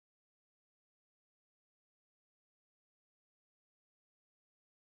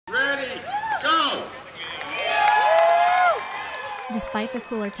Despite the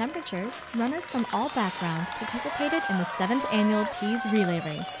cooler temperatures, runners from all backgrounds participated in the 7th Annual Pease Relay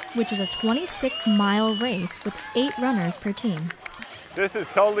Race, which is a 26-mile race with 8 runners per team. This is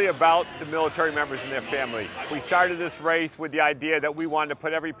totally about the military members and their family. We started this race with the idea that we wanted to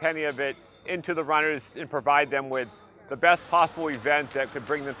put every penny of it into the runners and provide them with the best possible event that could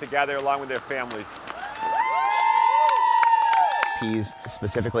bring them together along with their families. Pease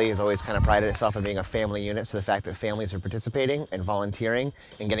specifically has always kind of prided itself on being a family unit, so the fact that families are participating and volunteering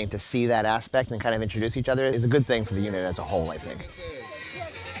and getting to see that aspect and kind of introduce each other is a good thing for the unit as a whole, I think.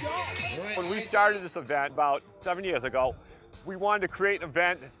 When we started this event about 7 years ago, we wanted to create an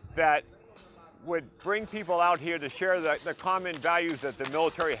event that would bring people out here to share the common values that the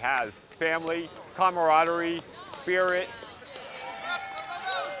military has: family, camaraderie, spirit.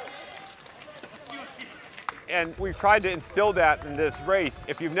 And we tried to instill that in this race.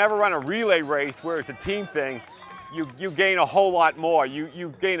 If you've never run a relay race where it's a team thing, you gain a whole lot more.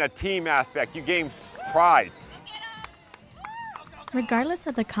 You gain a team aspect, you gain pride. Regardless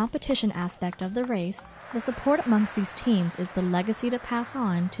of the competition aspect of the race, the support amongst these teams is the legacy to pass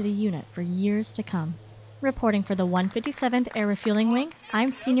on to the unit for years to come. Reporting for the 157th Air Refueling Wing,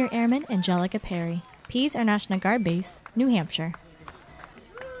 I'm Senior Airman Angelica Perry, Pease Air National Guard Base, New Hampshire.